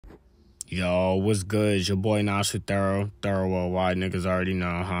Yo, what's good? It's your boy Nash with THURL Worldwide. Niggas already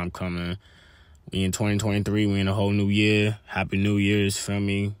know how I'm coming. We in 2023. We in a whole new year. Happy New Year's, feel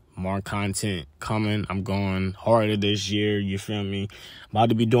me? More content coming. I'm going harder this year, you feel me? About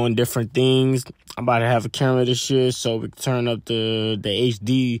to be doing different things. I'm about to have a camera this year so we can turn up the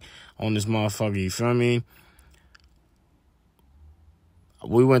HD on this motherfucker, you feel me?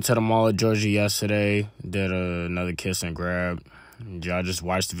 We went to the Mall of Georgia yesterday. Did another kiss and grab. Y'all just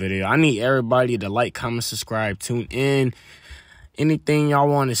watched the video. I need everybody to like, comment, subscribe, tune in. Anything y'all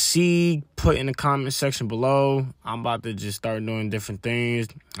want to see, put in the comment section below. I'm about to just start doing different things.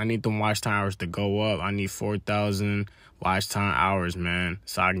 I need them watch time hours to go up. I need 4,000 watch time hours, man,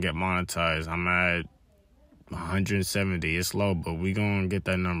 so I can get monetized. I'm at 170. It's low, but we gonna get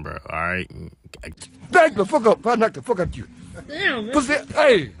that number, all right? Back the fuck up. I knock the fuck out you. Damn, man. Pussy,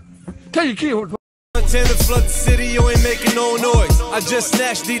 hey, tell your kid. Tenant flood the city, you ain't making no noise. I just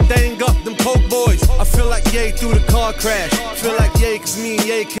snatched the thing up, them coke boys. I feel like Ye through the car crash. Feel like Ye, cause me and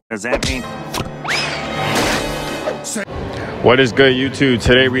Ye. Does that mean? What is good, YouTube?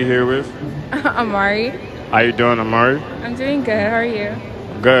 Today we here with Amari. How you doing, Amari? I'm doing good. How are you?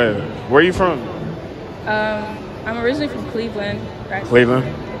 Good. Where you from? I'm originally from Cleveland. Actually. Cleveland.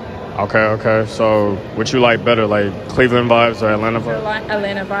 Okay. So, what you like better, like Cleveland vibes or Atlanta vibes?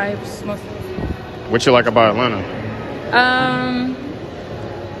 Atlanta vibes, mostly. What you like about Atlanta?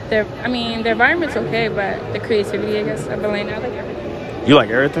 The environment's okay, but the creativity, I guess, of Atlanta, I like everything. You like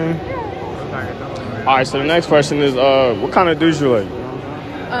everything? Yeah. All right. So the next question is, what kind of dudes you like?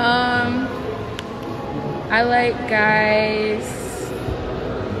 I like guys,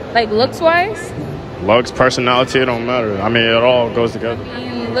 like looks-wise. Looks, personality, it don't matter. I mean, it all goes together.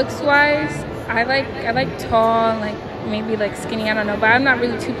 Looks-wise, I like tall, like maybe like skinny. I don't know, but I'm not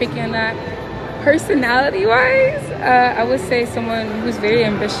really too picky on that. Personality-wise, I would say someone who's very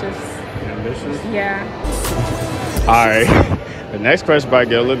ambitious. Ambitious? Yeah. All right. The next question might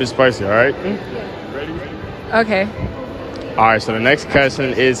get a little bit spicy. All right. Yeah. Ready? Okay. All right. So the next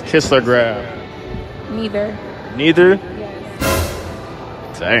question is kiss or grab. Neither. Neither?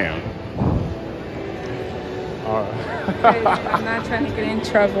 Yes. Damn. All right. I'm not trying to get in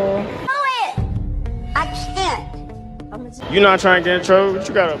trouble. I can't. You not trying to get in trouble? What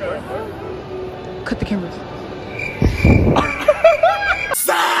you got up there? Cut the cameras.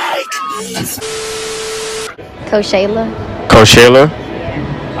 Coachella. Coachella.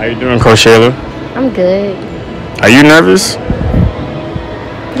 How you doing, Coachella? I'm good. Are you nervous?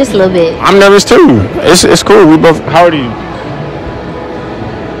 Just a little bit. I'm nervous too. It's cool. We both. How old are you?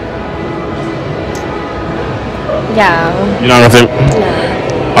 Yeah. You not gonna think?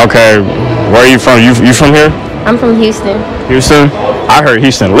 No. Okay. Where are you from? You from here? I'm from Houston. Houston? I heard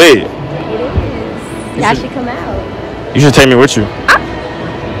Houston lit. It is. Y'all should come out. You should take me with you.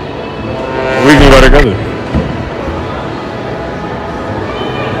 We can go together.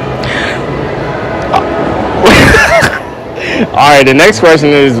 All right. The next question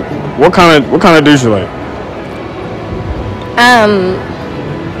is, what kind of dudes you like?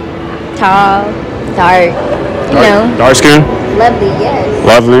 Tall, dark, you know. Dark skin? Lovely, yes.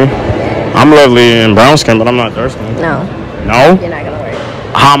 Lovely. I'm lovely and brown skin, but I'm not dark skin. No. No? You're not gonna work.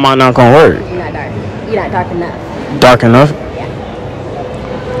 How am I not gonna work? You're not dark. You're not dark enough. Dark enough? Yeah.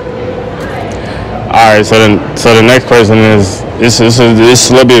 All right. So the next question is, it's a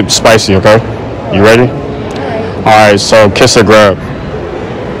little bit spicy. Okay. You ready? All right. So kiss or grab.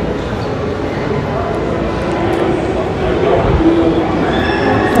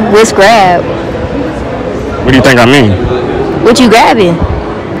 What's grab? What do you think I mean? What you grabbing?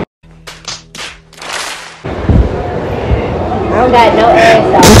 I don't got no ass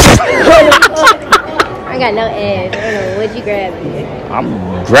though. I got no ass. I don't know what you grabbing. I'm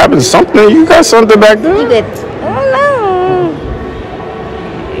grabbing something. You got something back there? You good? I don't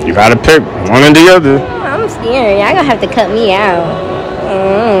know. You gotta pick one or the other. I'm scared. Y'all gonna have to cut me out.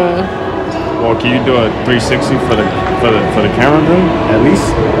 Well, can you do a 360 for the camera then? At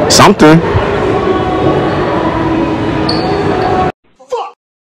least something.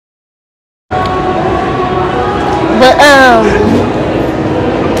 But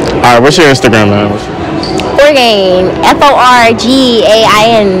All right, what's your Instagram, man? Forgain,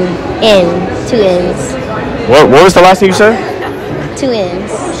 FORGAINN, 2 N's. What was the last thing you said? 2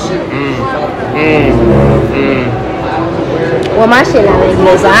 N's. Well, my shit not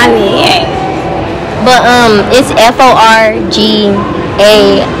making so I mean, but it's FORGAINN.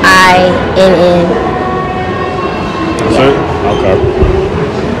 That's it? Okay.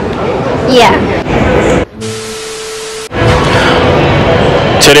 Yeah.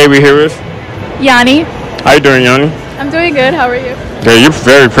 Today we're here with Yanni. How you doing, Yanni? I'm doing good. How are you? Yeah, you're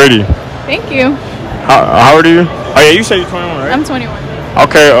very pretty. Thank you. How old are you? Oh yeah, you say you're 21, right? I'm 21.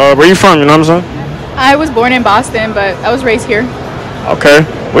 Okay, where you from? You know what I'm saying? I was born in Boston, but I was raised here. Okay.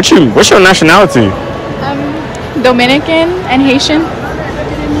 What's your nationality? Dominican and Haitian.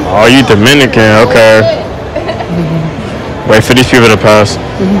 Oh, you Dominican. Okay. Wait for these people to pass.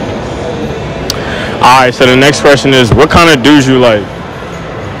 All right. So the next question is, what kind of dudes you like?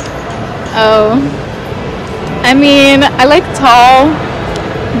 Oh, I mean, I like tall,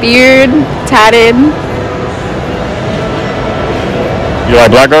 beard, tatted. You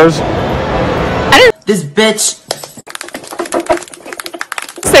like black girls? This bitch.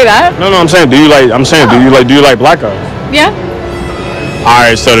 Say that? No, I'm saying, do you like black girls? Yeah. All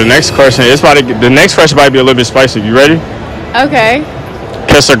right. So the next question might be a little bit spicy. You ready? Okay.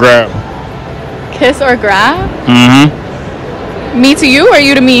 Kiss or grab? Kiss or grab? Mm-hmm. Me to you or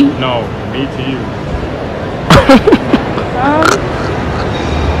you to me? No, me to you.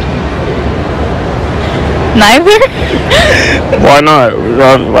 Neither. Why not?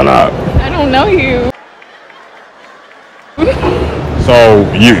 Why not? I don't know you. So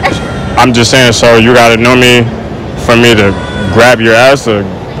I'm just saying. So you gotta know me for me to grab your ass, or?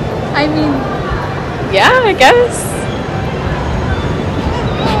 I mean, yeah, I guess.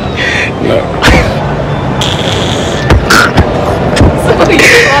 No. So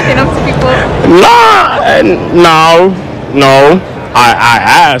you're walking up to people? No. I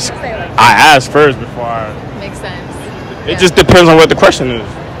ask first before I. Makes sense. It just depends on what the question is.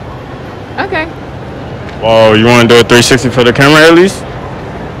 Okay. Well, you want to do a 360 for the camera at least?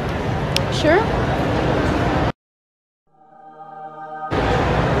 Sure.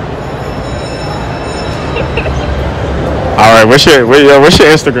 All right. What's your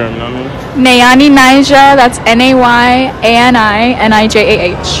Instagram? You know what I mean? Nayani Nija. That's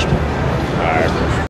NAYANINIJAH.